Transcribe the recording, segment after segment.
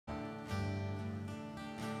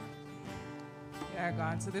our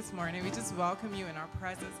God. So this morning, we just welcome you in our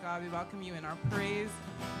presence, God. We welcome you in our praise.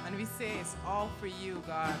 And we say it's all for you,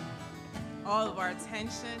 God. All of our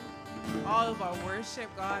attention, all of our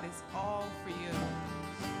worship, God, is all for you.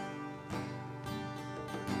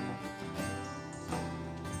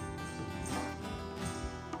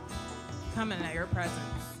 Come in at your presence.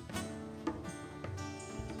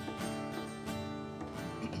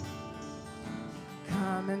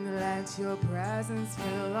 Come and let your presence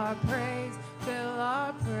fill our praise, fill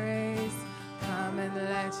our praise. Come and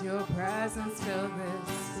let your presence fill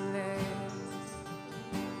this place.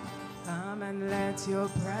 Come and let your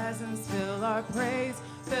presence fill our praise,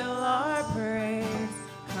 fill our praise.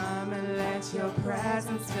 Come and let your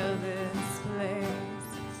presence fill this place.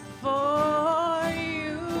 For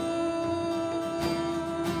you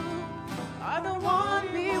are the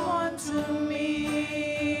one we want to meet.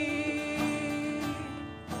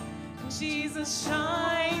 Jesus,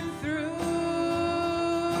 shine through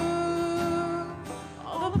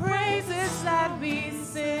all the praises that we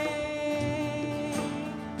sing.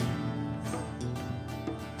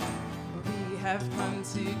 We have come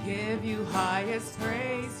to give you highest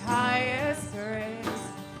praise, highest praise.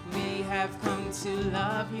 We have come to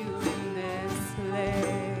love you in this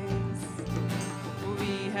place.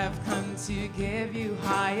 We have come to give you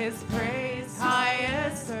highest praise,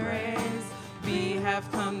 highest praise. We have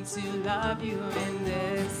come to love you in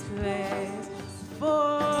this place.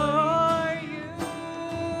 For you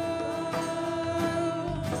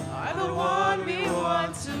are the one we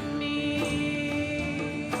want to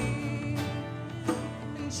meet.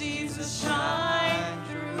 And Jesus, shine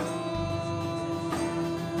through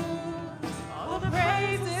all the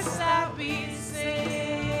praises that we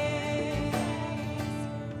sing.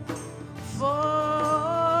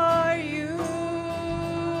 For you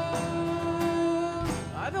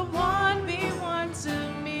are the one we want to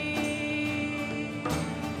meet.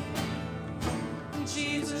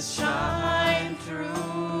 Jesus, shine through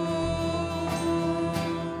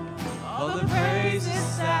all the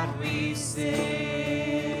praises that we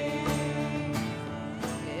sing.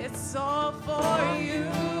 It's all for you.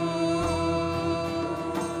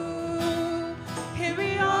 Here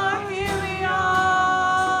we are, here we are.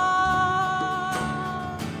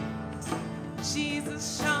 Jesus,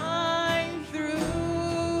 shine through.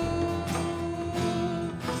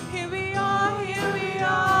 Here we are, here we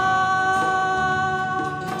are.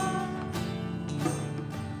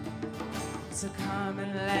 So come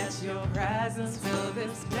and let your presence fill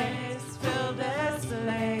this place, fill this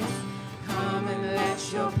place. Come and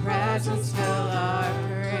let your presence fill our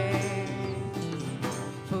praise.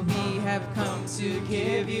 For we have come to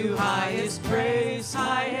give you highest praise,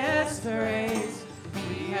 highest praise.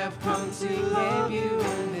 We have come to give you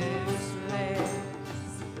in this place.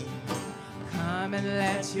 Come and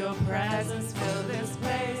let your presence fill this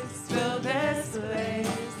place, fill this place.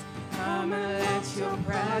 Come and let your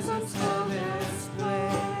presence fill this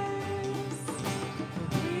place.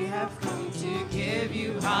 We have come to give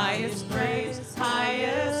you highest praise,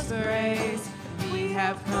 highest praise. We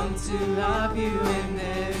have come to love you in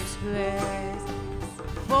this place.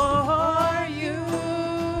 For you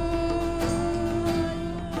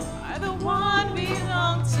are the one we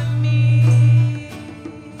long to meet.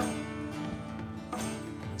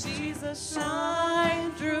 Jesus,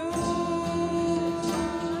 shine through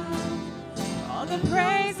all the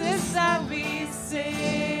praises that we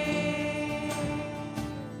sing.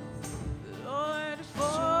 Lord,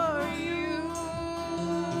 for you,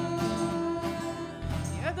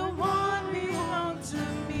 you're the one we want to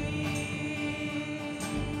meet.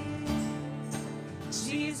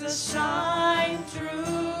 Jesus, shine through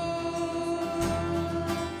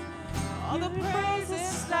all the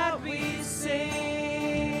praises that we sing.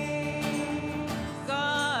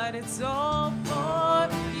 God, it's all for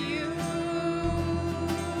you.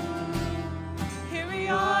 Here we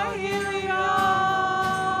are, here we are.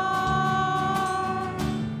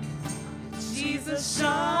 Jesus,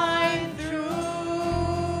 shine through.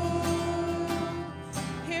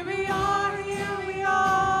 Here we are, here we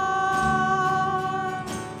are.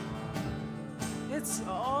 It's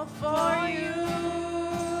all for you.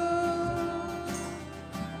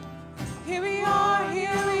 Here we are,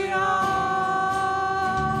 here we are.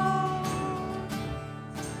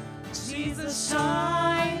 Jesus,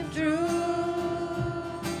 shine through.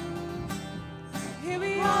 Here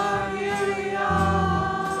we are, here we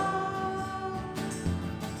are.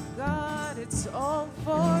 God, it's all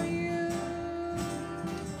for you.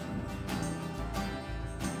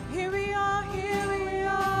 Here we are, here we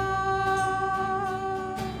are.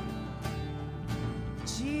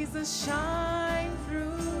 Jesus, shine through.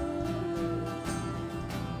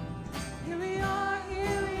 Here we are.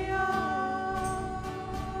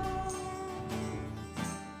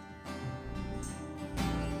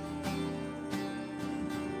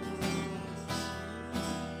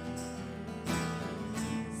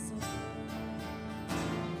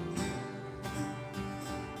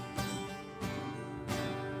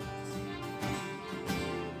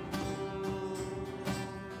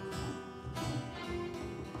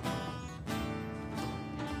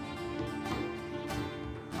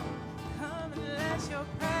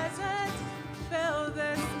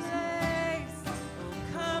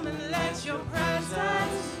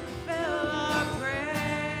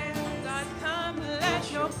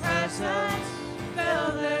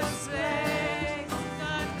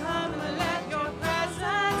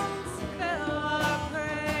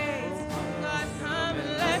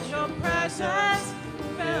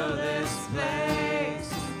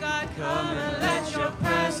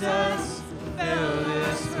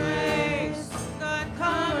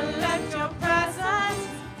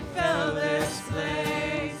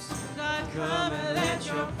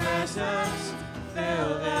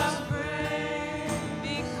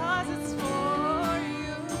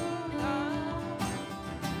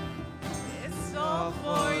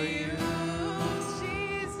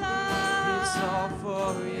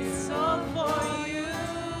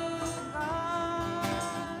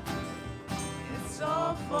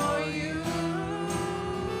 all for you.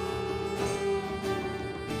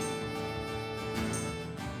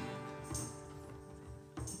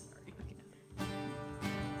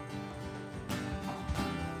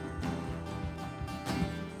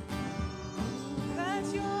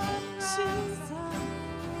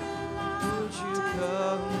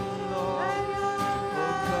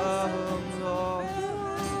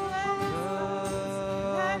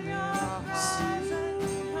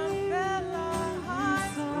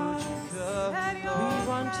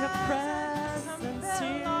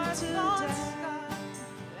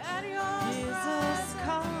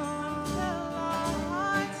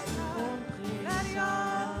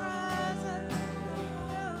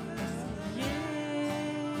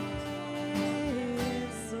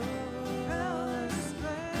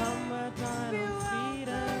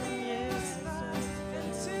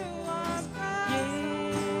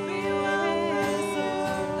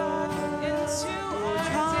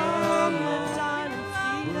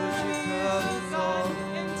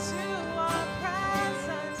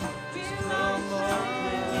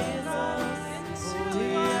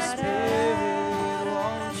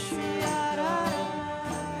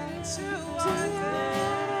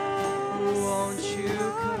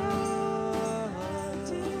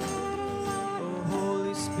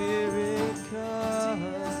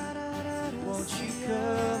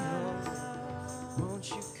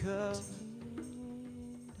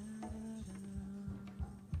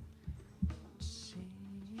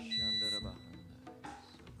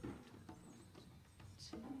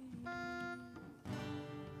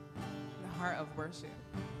 Heart of worship.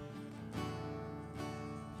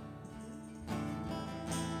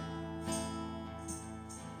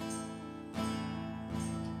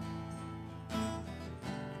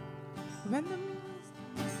 When the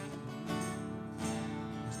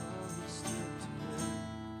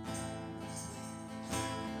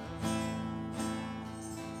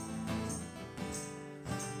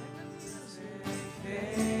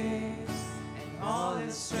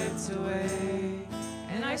stripped away,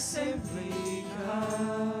 and I simply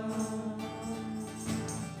come,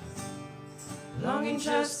 longing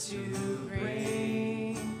just to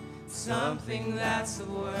bring something that's a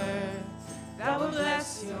word that will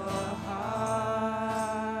bless your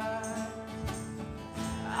heart.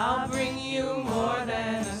 I'll bring you more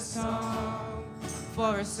than a song,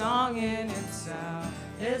 for a song in itself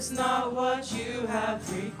is not what you have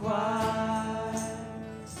required.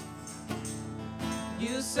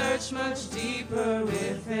 You search much deeper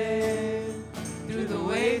within, through the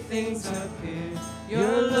way things appear.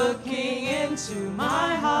 You're looking into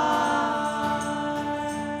my heart.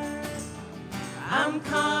 I'm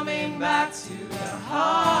coming back to the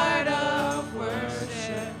heart of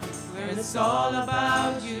worship, where it's all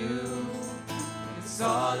about you. It's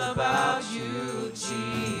all about you,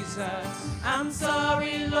 Jesus. I'm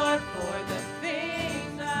sorry, Lord, for the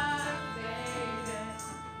things I've made it.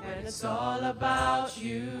 And it's all about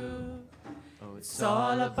you. Oh, it's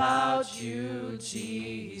all about you,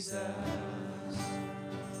 Jesus.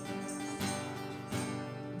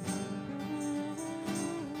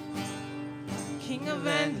 King of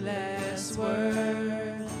endless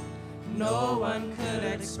worth, no one could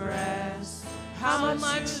express how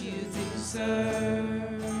much you deserve.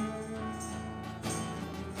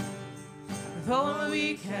 Though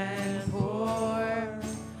we can pour,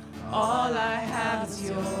 all I have is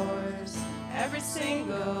yours, every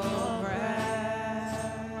single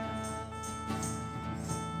breath.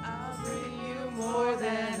 I'll bring you more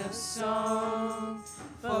than a song,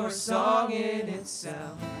 for a song in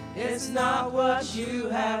itself is not what you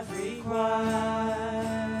have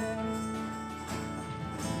required.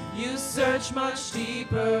 You search much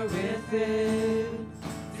deeper within,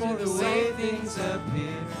 through the way things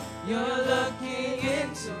appear. You're looking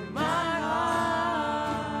into my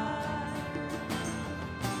heart.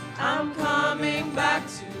 I'm coming back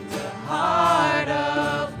to the heart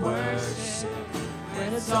of worship,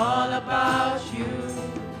 when it's all about you.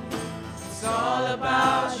 It's all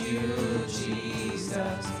about you,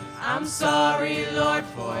 Jesus. I'm sorry, Lord,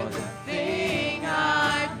 for the thing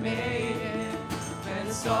I've made it. When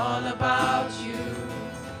it's all about you.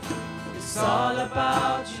 It's all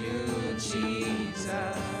about you,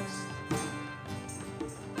 Jesus.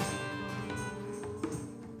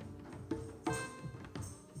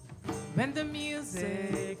 When the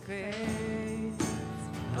music fades,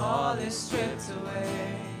 all is stripped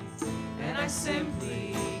away, and I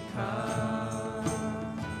simply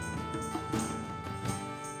come,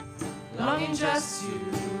 longing just to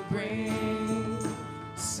bring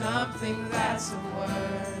something that's a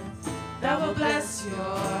word that will bless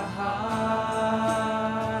your heart.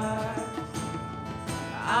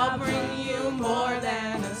 I'll bring you more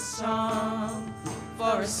than a song,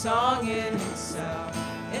 for a song in itself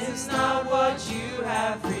is not what you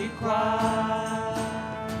have required.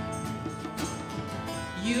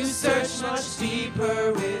 You search much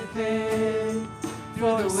deeper within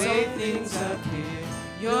for the way things appear.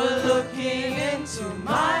 You're looking into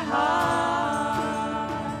my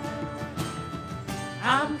heart.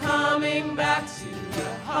 I'm coming back to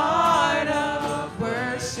the heart of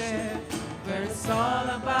worship, where it's all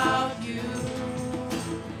about you.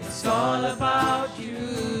 It's all about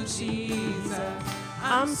you, Jesus.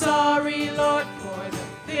 I'm sorry, Lord, for the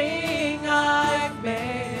thing I've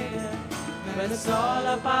made, but it's all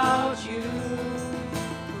about you.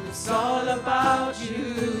 It's all about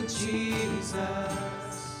you, Jesus.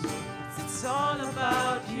 It's all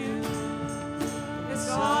about you. It's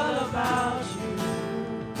all about you.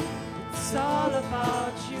 It's all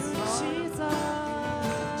about you, Jesus.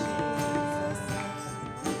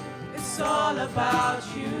 It's all about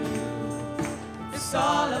you. It's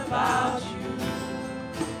all about you.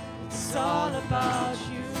 It's all about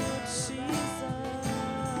you, Jesus.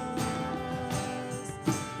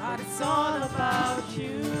 God, it's all about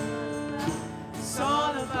you. It's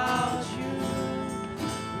all about you.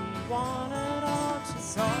 We want it all to be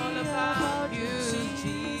about you,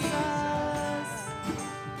 Jesus.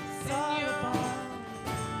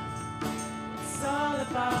 It's all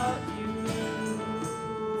about you.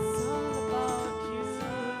 It's all about you,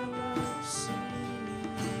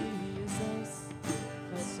 Jesus.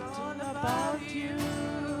 It's all about you.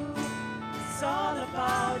 It's all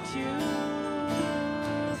about you.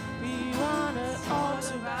 We want it all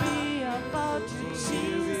to be about you,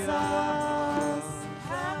 Jesus.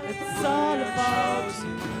 It's all about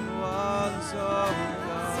you. It's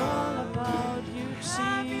all about you, Jesus.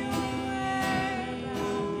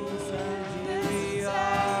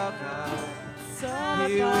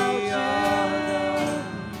 Here we are,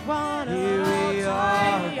 God. Here we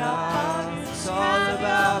are, God. It's all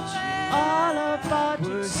about you. All about you,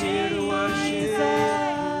 we're here to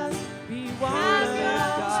worship. We want it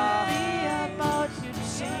to be about you,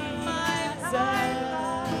 Jesus.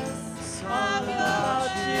 It's all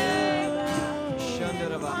about you.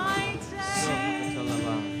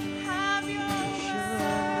 Have your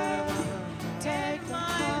way. Take my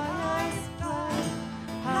highest place.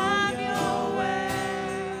 Have your way.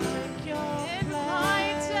 Take your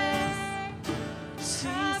place.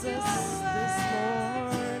 Jesus, this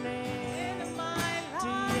morning. In my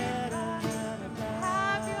life.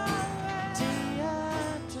 Have your way.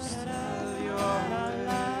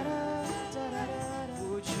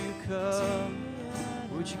 Would you come?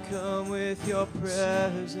 Would you come with your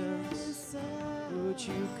presence? Would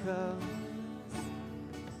you come?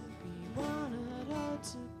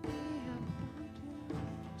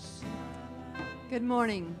 Good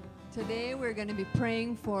morning. Today we're going to be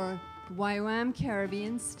praying for YWAM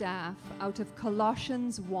Caribbean staff out of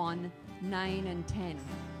Colossians 1, 9 and 10.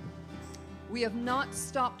 We have not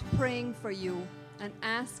stopped praying for you and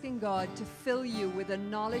asking God to fill you with the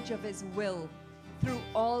knowledge of His will through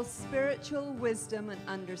all spiritual wisdom and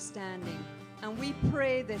understanding. And we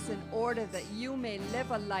pray this in order that you may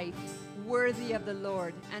live a life worthy of the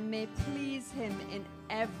Lord and may please Him in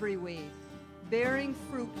every way, bearing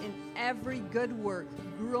fruit in every good work,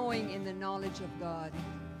 growing in the knowledge of God.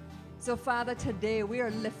 So, Father, today we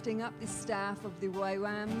are lifting up the staff of the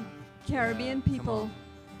YWAM Caribbean people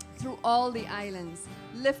through all the islands,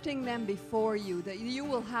 lifting them before you, that you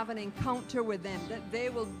will have an encounter with them, that they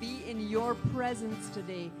will be in your presence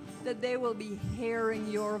today, that they will be hearing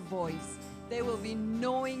your voice, they will be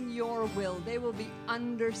knowing your will, they will be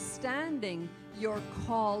understanding your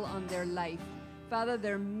call on their life. Father,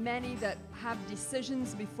 there are many that have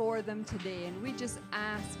decisions before them today, and we just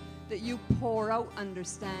ask that you pour out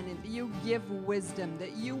understanding, that you give wisdom,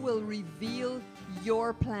 that you will reveal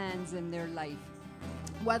your plans in their life.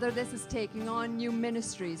 Whether this is taking on new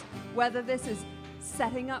ministries, whether this is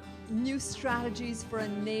setting up new strategies for a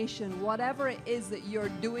nation, whatever it is that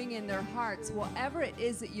you're doing in their hearts, whatever it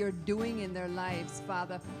is that you're doing in their lives,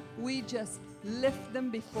 Father, we just lift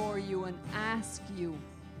them before you and ask you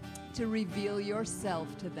to reveal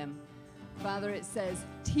yourself to them. Father, it says,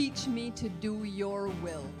 teach me to do your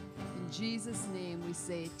will. In Jesus' name we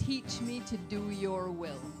say, teach me to do your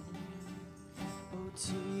will. Oh,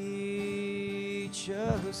 teach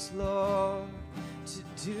us, Lord, to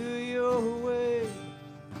do your way,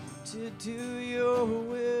 to do your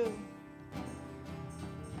will.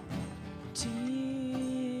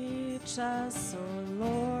 Teach us, oh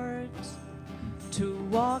Lord, to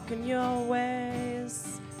walk in your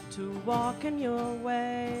ways, to walk in your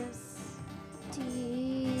ways.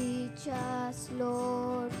 Teach us,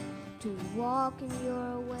 Lord, to walk in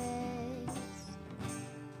your ways.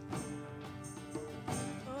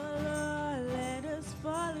 Oh Lord, let us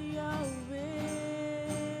follow your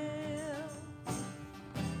will.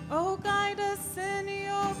 Oh, guide us in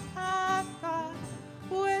your path, God,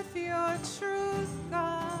 with your truth,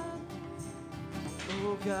 God.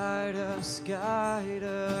 Oh, guide us,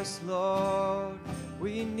 Lord.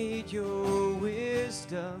 We need your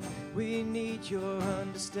wisdom. We need your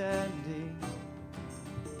understanding.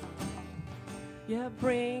 Yeah,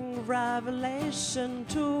 bring revelation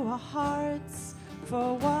to our hearts,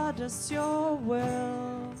 for what is your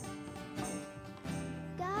will?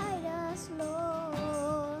 Guide us,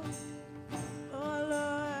 Lord. Oh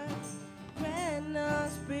Lord, grant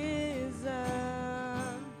us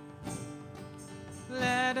wisdom.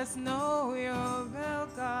 Let us know your will,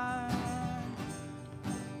 God.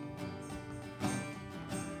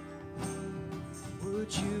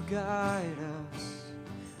 Would you guide us?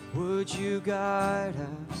 Would you guide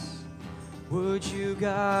us? Would you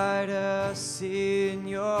guide us in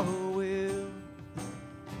your will?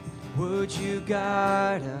 Would you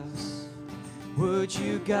guide us? Would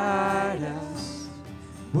you guide us?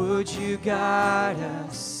 Would you guide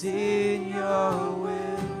us in your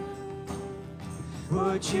will?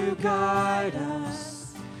 Would you guide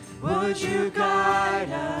us? Would you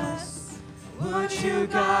guide us? Would you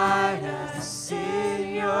guide us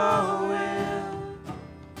in your will?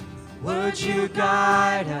 Would you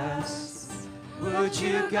guide us? Would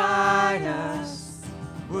you guide us?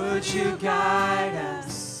 Would you guide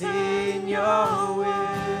us in your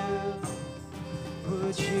will?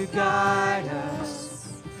 Would you guide us?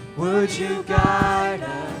 Would you guide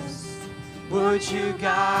us? Would you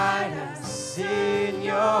guide us in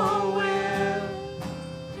your will?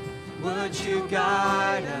 Would you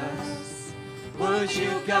guide us? Would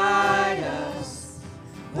you guide us?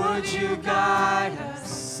 Would you guide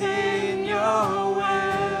us in your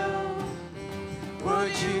will?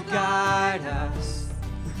 Would you guide us?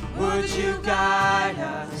 Would you guide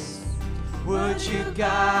us? Would you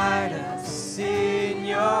guide us in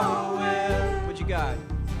your will? Would you guide?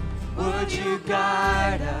 Would you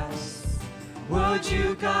guide us? Would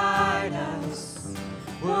you guide us?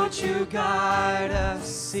 Would you guide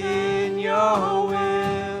us in your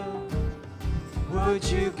will? Would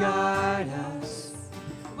you guide us?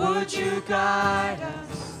 Would you guide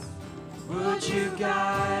us? Would you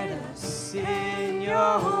guide us in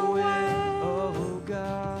your will, oh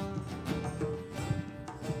God?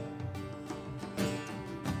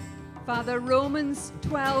 Father, Romans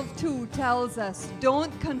 12:2 tells us,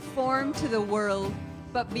 don't conform to the world,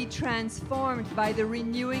 but be transformed by the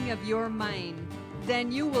renewing of your mind.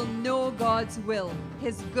 Then you will know God's will,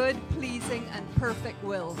 his good, pleasing, and perfect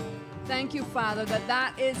will. Thank you, Father,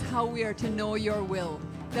 that is how we are to know your will,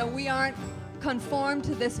 that we aren't conformed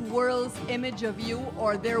to this world's image of you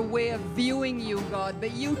or their way of viewing you, God,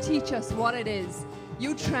 but you teach us what it is.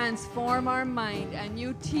 You transform our mind and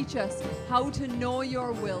you teach us how to know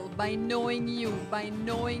your will by knowing you, by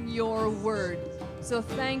knowing your word. So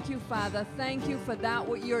thank you, Father. Thank you for that,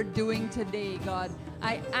 what you're doing today, God.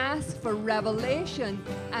 I ask for revelation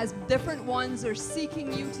as different ones are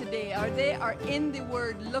seeking you today, or they are in the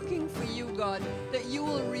word looking for you, God, that you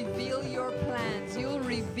will reveal your plans, you'll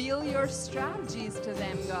reveal your strategies to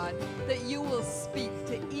them, God, that you will speak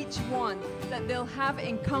to each one, that they'll have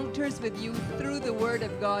encounters with you through the word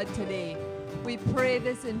of God today. We pray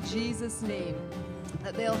this in Jesus' name,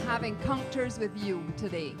 that they'll have encounters with you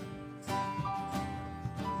today.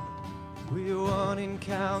 We want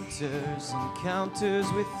encounters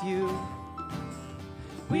with you.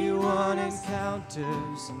 We want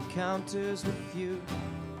encounters with you.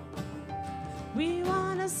 We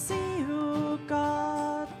wanna see you,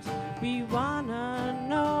 God. We wanna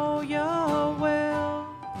know your will.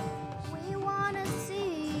 We want to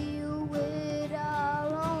see you with our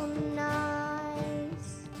own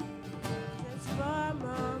eyes. Transform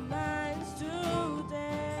our minds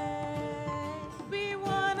today. We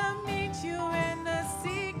want to meet you in the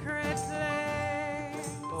secret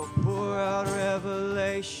place. Oh, pour out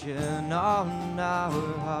revelation on our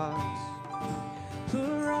hearts.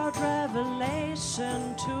 Pour out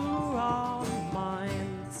revelation to our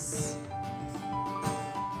minds.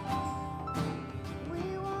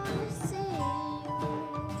 We want to see you.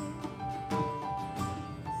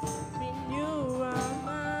 Renew our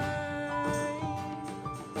mind.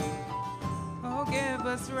 Oh, give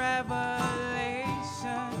us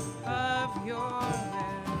revelation of your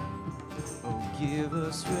will. Oh, give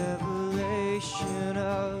us revelation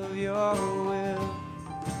of your will.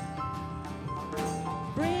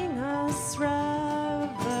 Bring us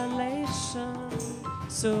revelation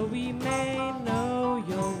so we may know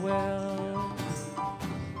your will.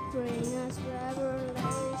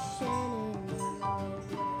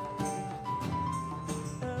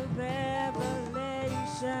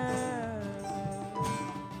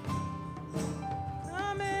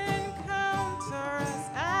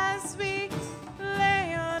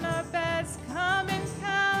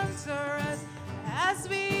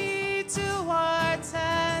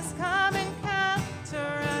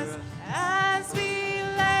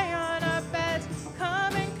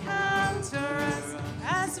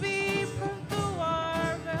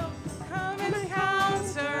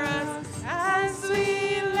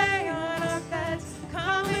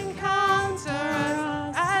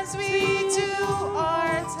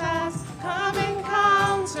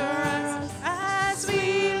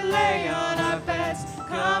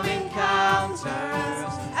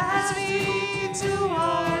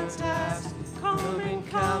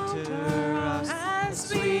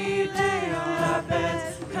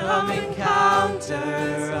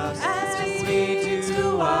 encounter us as we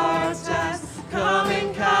do our task. Come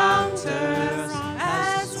encounter us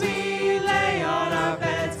as we lay on our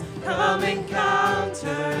beds. Come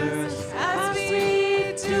encounter us as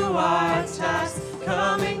we do our task.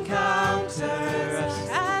 Come encounter us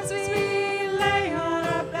as we lay on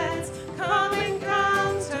our beds. Come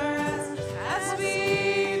encounter us as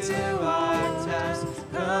we do our task.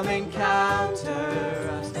 Come encounter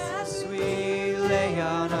us as we lay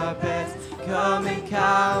on our beds. Come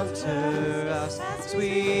encounter us as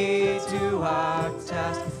we do our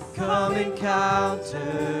task. Come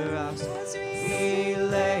encounter us as we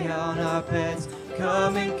lay on our beds.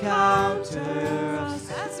 Come encounter us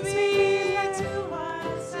as we do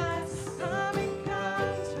our task. Come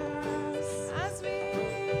encounter us as we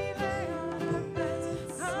lay on our beds.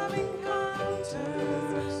 Come encounter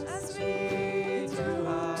us as we do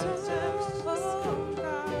our task. Oh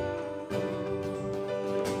God.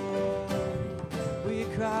 We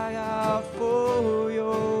cry out for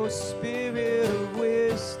your spirit of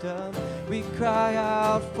wisdom. We cry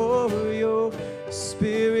out for your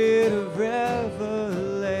spirit of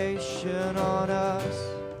revelation on us.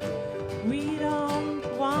 We don't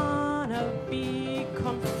want to be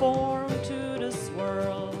conformed to this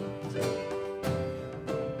world.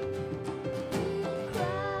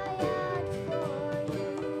 Cry out for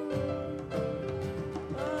you.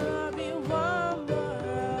 We want more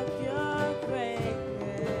of your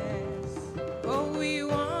greatness. Oh, we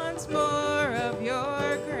want more of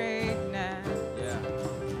your greatness. Yeah.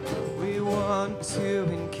 We want to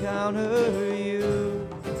encounter you.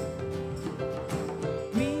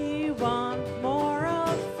 We want more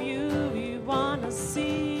of you. We want to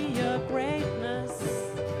see your greatness.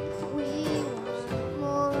 We want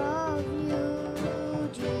more of you,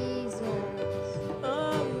 Jesus.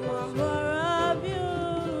 Oh, more of you.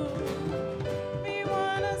 We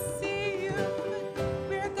want to see you.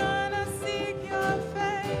 We're gonna seek your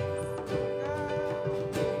face.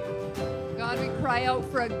 God, we cry out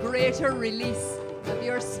for a greater release of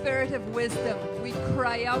your spirit of wisdom. We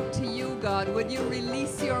cry out to you, God. Would you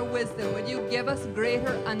release your wisdom? Would you give us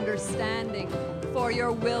greater understanding for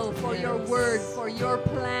your will, for your word, for your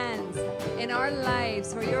plans in our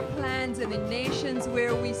lives, for your plans in the nations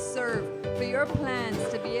where we serve, for your plans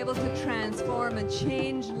to be able to transform and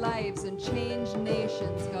change lives and change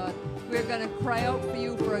nations, God. We're going to cry out for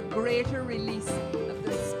you for a greater release of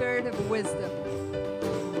the spirit of wisdom.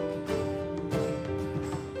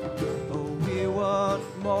 Oh, we want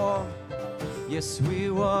more. Yes, we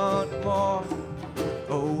want more.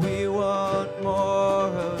 Oh, we want more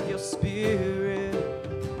of your spirit.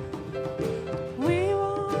 We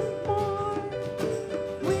want more.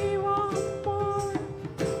 We want more.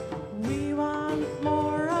 We want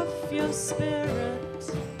more of your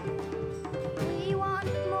spirit. We want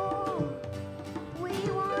more. We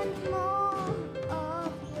want more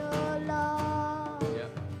of your love.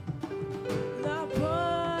 The pour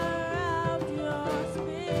out your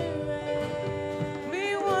spirit.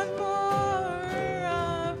 We want more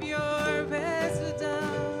of your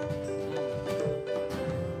wisdom.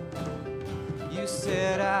 You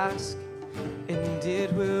said ask and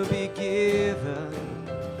it will be given.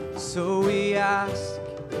 So we ask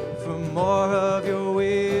for more of your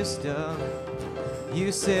wisdom.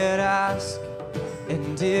 You said ask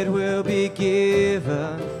and it will be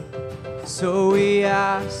given. So we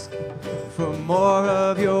ask for more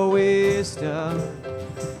of your wisdom.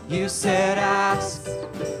 You said ask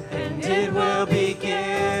and it will be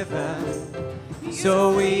given.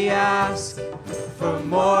 So we ask for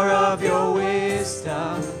more of your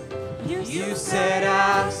wisdom. You said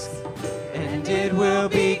ask and it will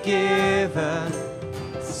be given.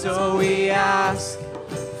 So we ask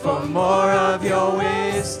for more of your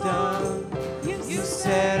wisdom. You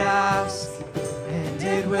said ask and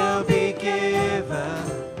it will be given.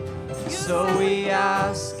 So we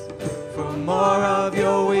ask for more of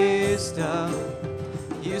your wisdom.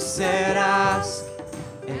 You said ask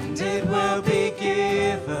and it will be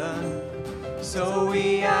given. So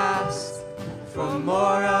we ask for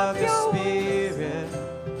more of your spirit.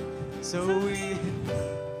 So we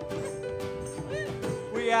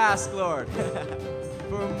ask, Lord,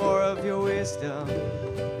 for more of your wisdom,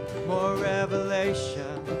 more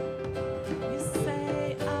revelation. You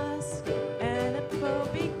say ask and it will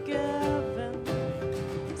be given.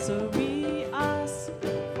 So we ask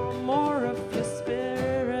for more of your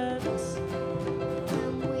spirit.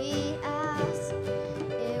 When we ask,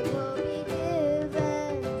 it will be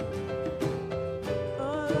given.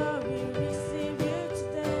 Oh Lord, we receive you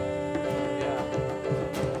today.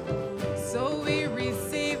 So we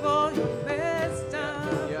receive all your wisdom.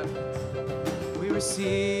 We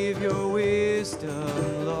receive your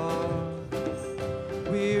wisdom, Lord.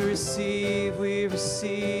 We receive, we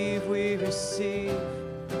receive, we receive.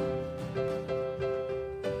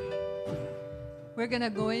 We're going to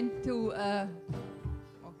go into a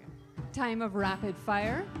time of rapid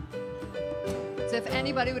fire. So if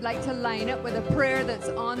anybody would like to line up with a prayer that's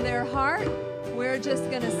on their heart, we're just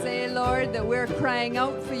going to say, Lord, that we're crying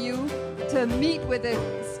out for you to meet with the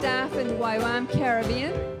staff in YWAM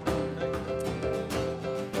Caribbean.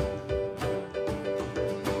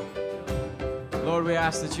 Lord, we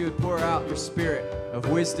ask that you would pour out your spirit of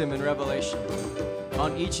wisdom and revelation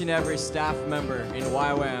on each and every staff member in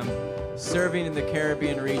YWAM serving in the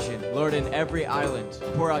Caribbean region. Lord, in every island,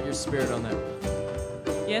 pour out your spirit on them.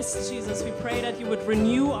 Yes, Jesus, we pray that you would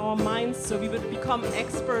renew our minds so we would become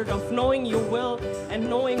expert of knowing your will and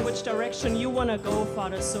knowing which direction you want to go,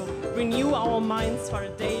 Father. So renew our minds, Father,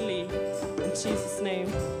 daily. In Jesus'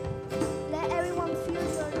 name. Let everyone feel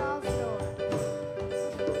your love, Lord.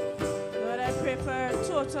 Lord, I pray for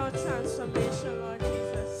total transformation, Lord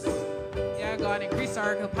Jesus. Yeah, God, increase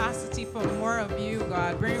our capacity for more of you,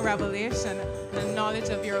 God. Bring revelation and knowledge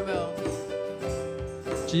of your will.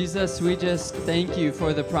 Jesus, we just thank you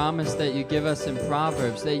for the promise that you give us in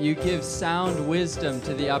Proverbs, that you give sound wisdom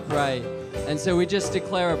to the upright. And so we just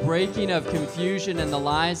declare a breaking of confusion and the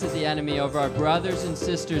lies of the enemy over our brothers and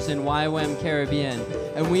sisters in YWAM Caribbean.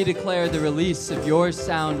 And we declare the release of your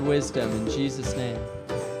sound wisdom in Jesus' name.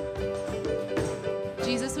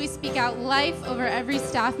 Jesus, we speak out life over every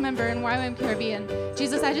staff member in YWAM Caribbean.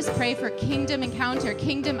 Jesus, I just pray for kingdom encounter,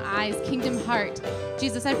 kingdom eyes, kingdom heart.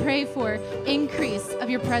 Jesus, I pray for increase of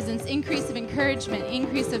your presence, increase of encouragement,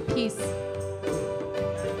 increase of peace.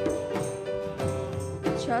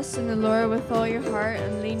 Trust in the Lord with all your heart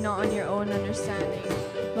and lean not on your own understanding.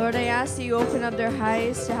 Lord, I ask that you open up their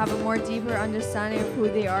eyes to have a more deeper understanding of who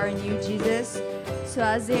they are in you, Jesus. So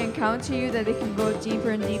as they encounter you, that they can go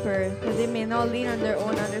deeper and deeper, that they may not lean on their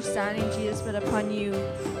own understanding, Jesus, but upon you,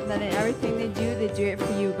 and that in everything they do it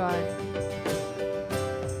for you, God.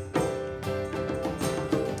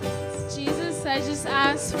 Jesus, I just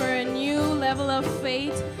ask for a new level of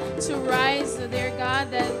faith to rise, dear God,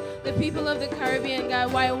 that the people of the Caribbean,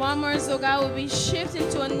 God, YWAMers, oh God, will be shifted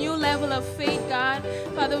into a new level of faith, God.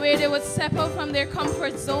 Father, where they would step out from their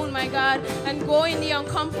comfort zone, my God, and go in the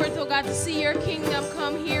uncomfort, oh God, to see your kingdom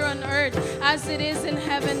come here on earth as it is in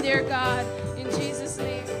heaven, dear God. In Jesus'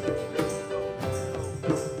 name.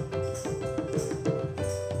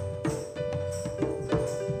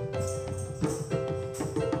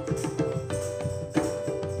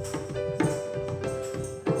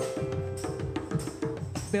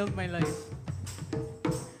 Build my life.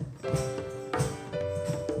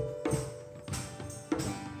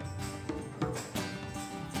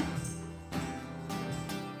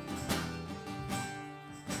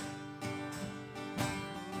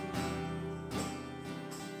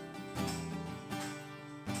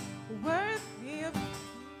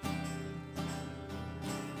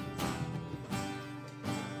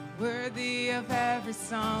 Worthy of every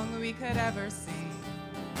song we could ever sing.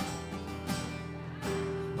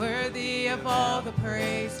 Worthy of all the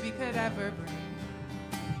praise we could ever bring.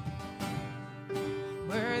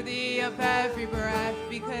 Worthy of every breath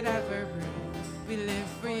we could ever breathe. We live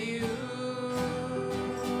for you.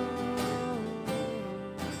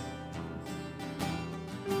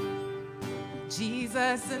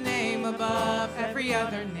 Jesus, the name above every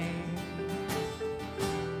other name.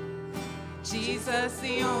 Jesus,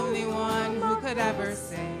 the only one who could ever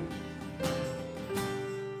save.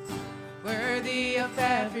 Worthy of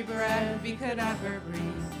every breath we could ever breathe.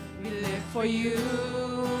 We live for you.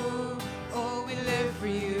 Oh, we live for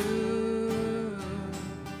you.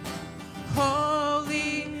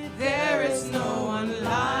 Holy, there is no one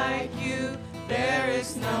like you. There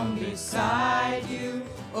is none beside you.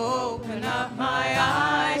 Open up my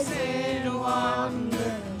eyes in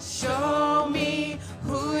wonder. Show me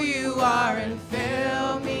who you are and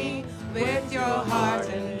fill me with your heart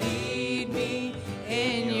and lead me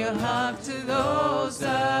in your love to those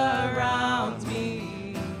around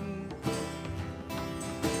me.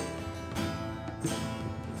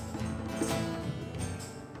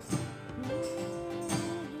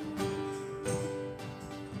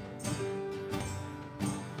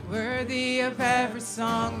 Worthy of every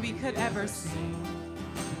song we could ever sing.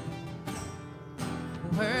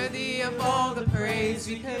 Worthy of all the praise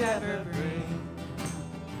we could ever bring.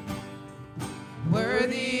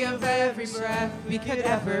 Worthy of every breath we could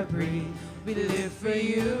ever breathe. We live for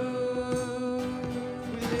you.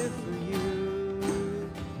 We live for you.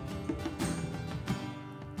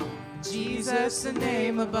 Jesus, the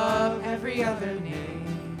name above every other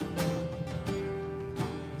name.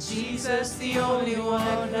 Jesus, the only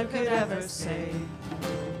one who could ever save.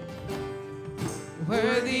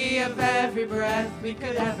 Worthy of every breath we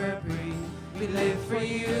could ever breathe. We live for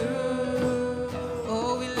you.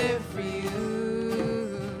 Oh, we live for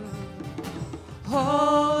you.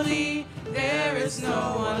 Holy, there is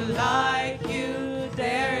no one like you.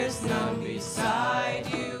 There is none beside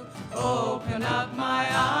you. Open up my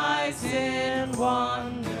eyes in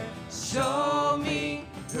wonder. Show me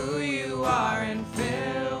who you are and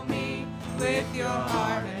fill me with your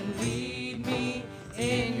heart and lead me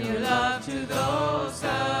in your love to those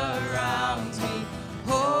around me.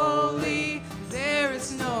 Holy, there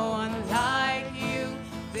is no one like you.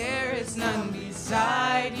 There is none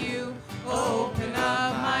beside you. Open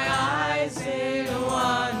up my eyes in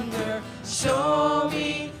wonder. Show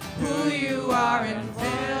me who you are and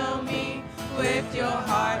fill me with your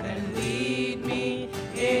heart and lead me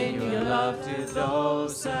in your love to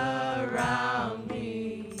those around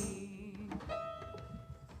me.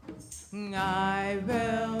 I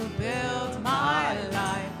will build my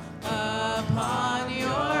life upon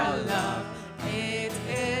your love. It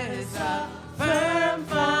is a firm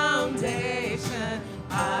foundation.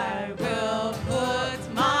 I will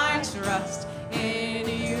put my trust in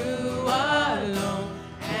you alone,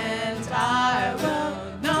 and I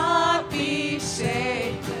will not be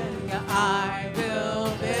shaken. I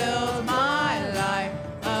will build my life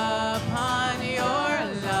upon your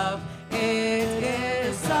love. It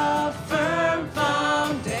is a firm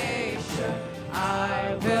foundation.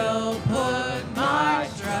 I will put my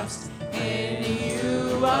trust in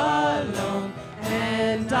you alone,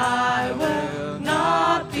 and I will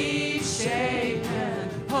not be shaken.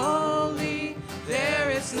 Holy, there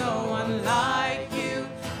is no one like you.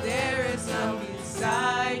 There is none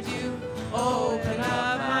beside you. Open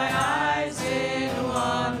up my eyes in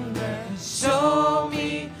wonder. Show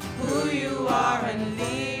me who you are and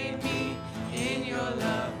lead me in your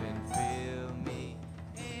love and fill me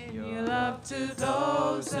in your love to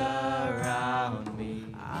those around me.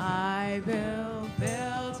 I will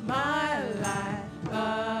build my life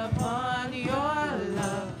upon your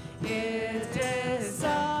love. It is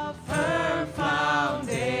a firm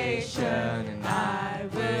foundation, and I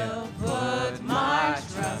will put my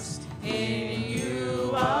trust in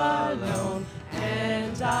you alone,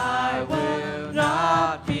 and I will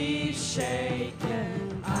not be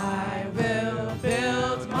shaken. I will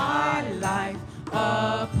build my life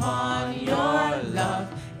upon your love.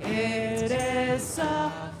 It is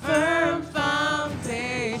a firm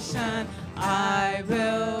foundation. I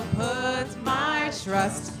will put my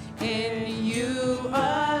trust in you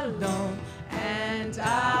alone, and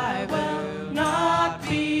I will not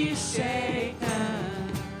be shaken.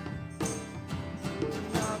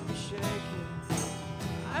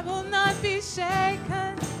 I will not be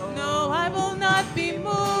shaken. No, I will not be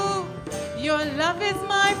moved. Your love is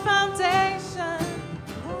my foundation.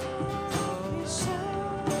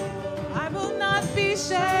 I will not be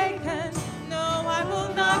shaken. No, I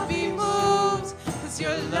will not be moved. 'Cause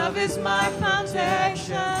your love is my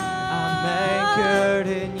foundation. I'm anchored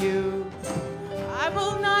in you. I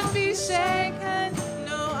will not be shaken.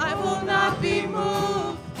 No, I will not be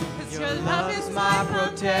moved. 'Cause your love is my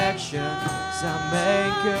protection. 'Cause I'm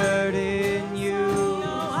anchored in you.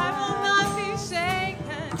 No, I will not be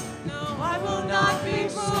shaken. No, I will not be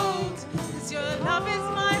moved. 'Cause your love is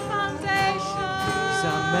my foundation. 'Cause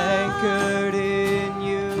I'm anchored in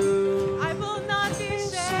you. I will not be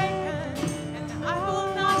shaken, and I will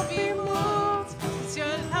not be moved. 'Cause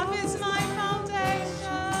your love is my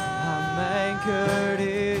foundation. I'm anchored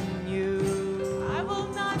in you. I will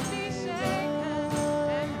not be shaken,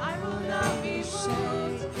 and I will not be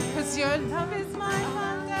moved. 'Cause your love is my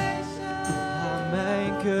foundation. I'm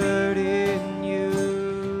anchored in you.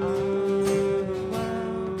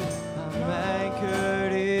 I'm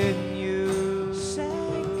anchored in you.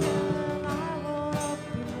 Shaken, I will not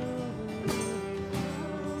be moved.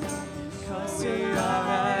 'Cause we are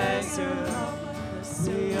anchored. 'Cause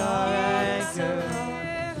we are anchored.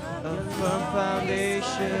 A firm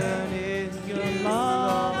foundation in your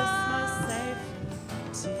love.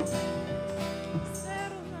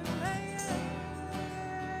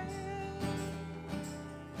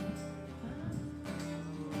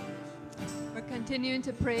 We're continuing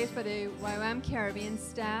to pray for the YWAM Caribbean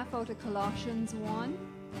staff out of Colossians 1.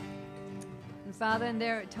 And Father, in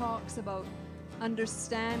there it talks about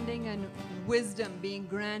understanding and wisdom being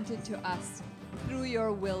granted to us through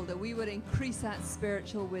your will, that we would increase that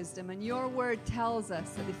spiritual wisdom. And your word tells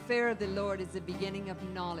us that the fear of the Lord is the beginning of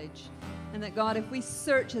knowledge. And that God, if we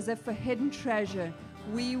search as if for hidden treasure,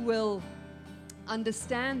 we will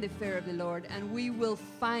understand the fear of the Lord, and we will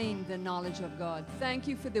find the knowledge of God. Thank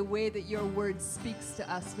you for the way that your word speaks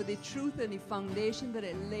to us, for the truth and the foundation that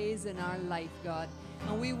it lays in our life, God.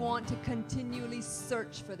 And we want to continually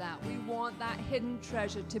search for that. We want that hidden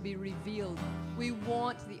treasure to be revealed. We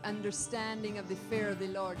want the understanding of the fear of the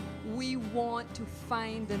Lord. We want to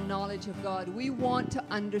find the knowledge of God. We want to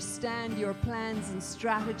understand your plans and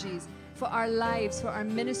strategies for our lives, for our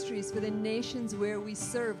ministries, for the nations where we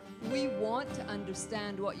serve. We want to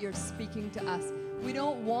understand what you're speaking to us. We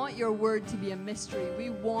don't want your word to be a mystery. We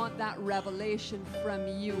want that revelation from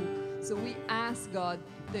you. So we ask, God,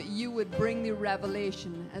 that you would bring the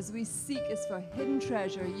revelation. As we seek as for hidden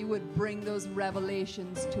treasure, you would bring those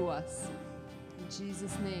revelations to us. In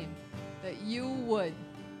Jesus' name, that you would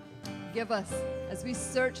give us, as we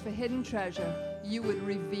search for hidden treasure, you would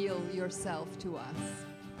reveal yourself to us.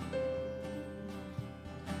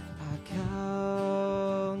 I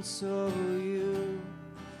counsel you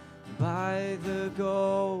by the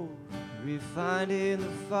gold refined in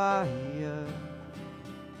the fire.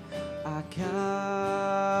 I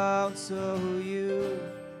counsel you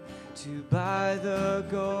to buy the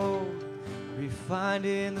gold refined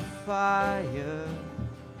in the fire.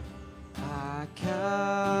 I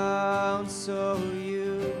counsel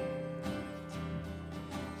you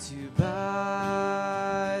to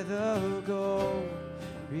buy the gold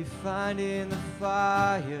refined in the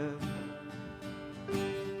fire.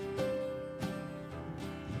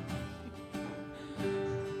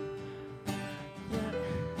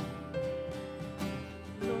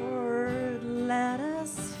 Lord, let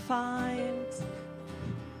us find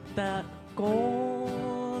that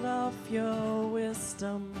gold of your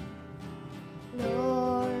wisdom.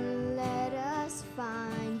 Lord, let us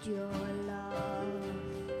find your love.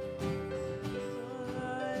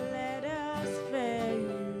 Lord, let us fear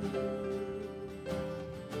you.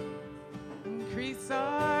 Increase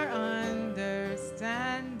our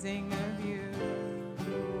understanding of you.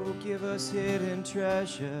 Oh, give us hidden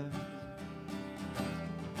treasure.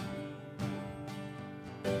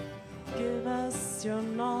 Give us your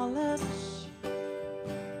knowledge.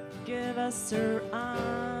 Give us your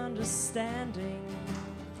understanding.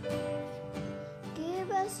 Give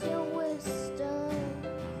us your wisdom.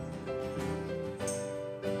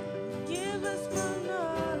 Give us more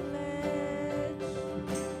knowledge.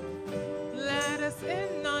 Let us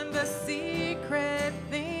in on the secret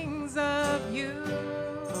things of you.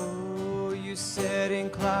 Oh, you said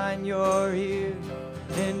incline your ear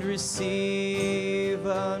and receive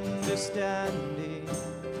understanding.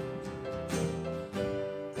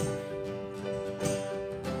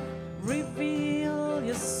 Reveal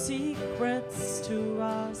your secrets to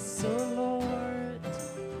us, O Lord.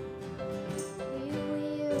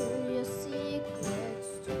 Reveal your secrets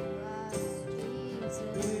to us,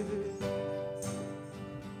 Jesus.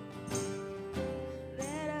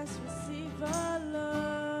 Let us receive, O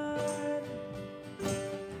Lord.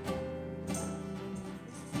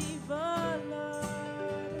 Receive, O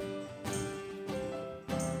Lord.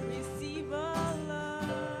 Receive, O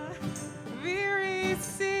Lord. We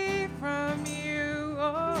receive from you,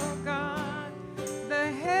 oh God, the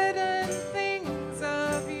hidden things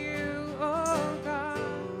of you, oh God.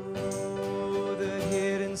 Oh, the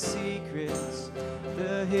hidden secrets,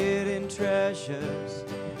 the hidden treasures.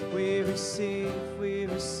 We receive, we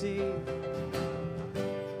receive.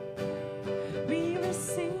 We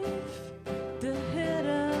receive the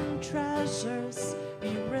hidden treasures.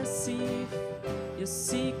 We receive your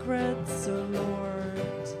secrets, O Lord.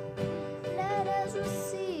 Let us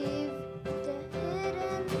receive the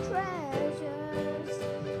hidden treasures,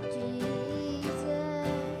 Jesus.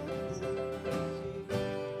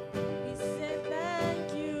 We say thank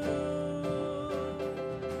you.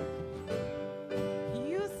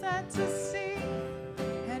 You said to seek,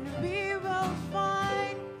 and we will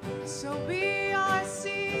find. So we are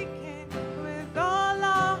seeking with all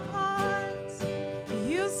our hearts.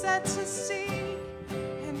 You said to seek,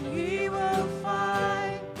 and we will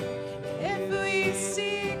find. If we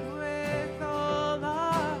seek with all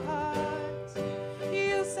our hearts.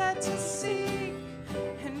 You said to seek,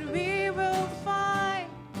 and we will find.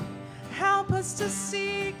 Help us to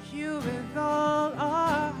seek you with all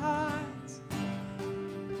our hearts.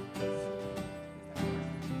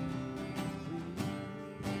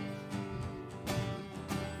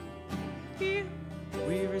 You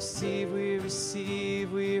We receive, we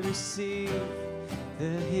receive, we receive the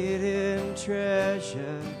hidden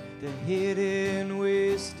treasure, the hidden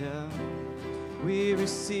wisdom. We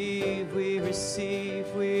receive, we receive,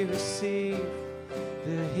 we receive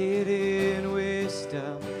the hidden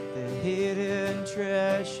wisdom, the hidden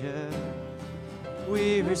treasure.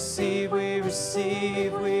 We receive, we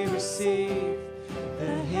receive, we receive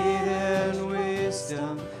the hidden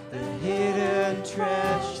wisdom, the hidden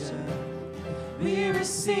treasure. We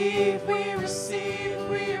receive, we receive,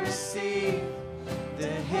 we receive the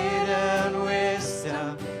hidden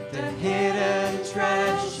wisdom, the hidden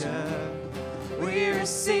treasure. We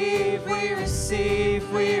receive, we receive,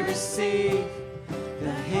 we receive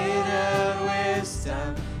the hidden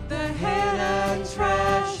wisdom, the hidden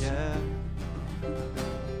treasure.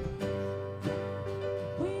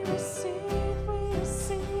 We receive, we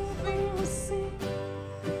receive, we receive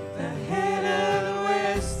the hidden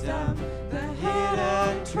wisdom, the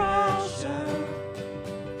hidden treasure.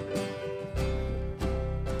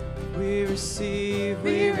 We receive,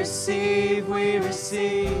 we receive, we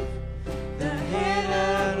receive the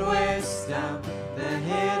hidden wisdom, the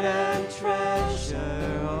hidden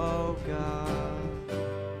treasure, oh God.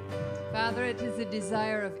 Father, it is the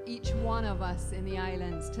desire of each one of us in the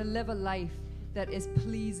islands to live a life that is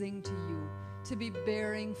pleasing to you, to be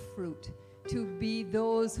bearing fruit, to be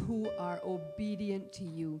those who are obedient to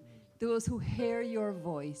you, those who hear your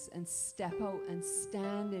voice and step out and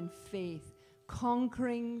stand in faith,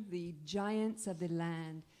 conquering the giants of the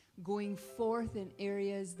land, going forth in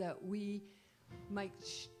areas that we might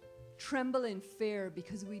tremble in fear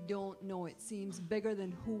because we don't know. It seems bigger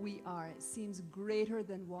than who we are. It seems greater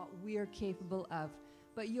than what we are capable of.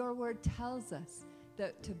 But your word tells us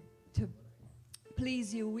that to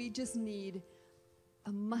please you, we just need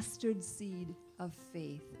a mustard seed of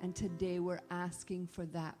faith. And today we're asking for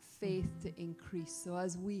that faith to increase. So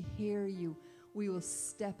as we hear you, we will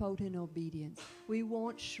step out in obedience. We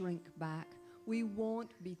won't shrink back. We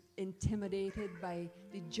won't be intimidated by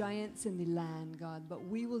the giants in the land, God, but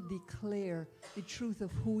we will declare the truth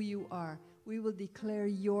of who you are. We will declare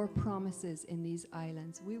your promises in these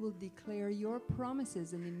islands. We will declare your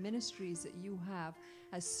promises in the ministries that you have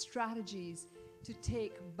as strategies to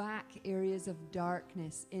take back areas of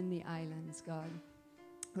darkness in the islands, God.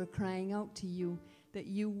 We're crying out to you that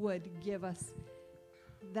you would give us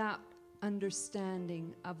that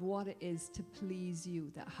understanding of what it is to please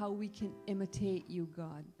you, that how we can imitate you,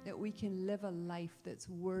 God, that we can live a life that's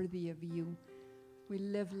worthy of you. We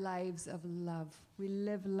live lives of love. We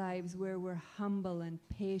live lives where we're humble and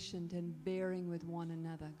patient and bearing with one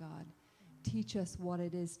another, God. Teach us what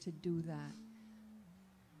it is to do that.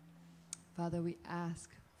 Father, we ask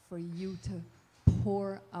for you to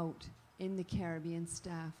pour out in the Caribbean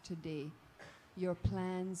staff today your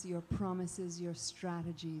plans, your promises, your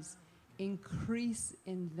strategies. Increase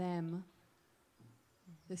in them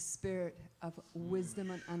the spirit of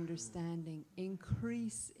wisdom and understanding.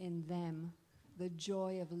 Increase in them the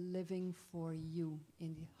joy of living for you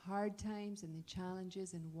in the hard times and the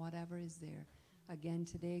challenges and whatever is there. Again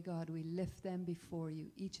today, God, we lift them before you,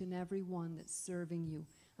 each and every one that's serving you.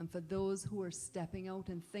 And for those who are stepping out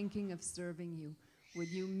and thinking of serving you, would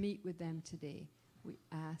you meet with them today? We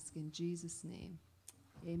ask in Jesus' name.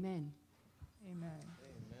 Amen. Amen.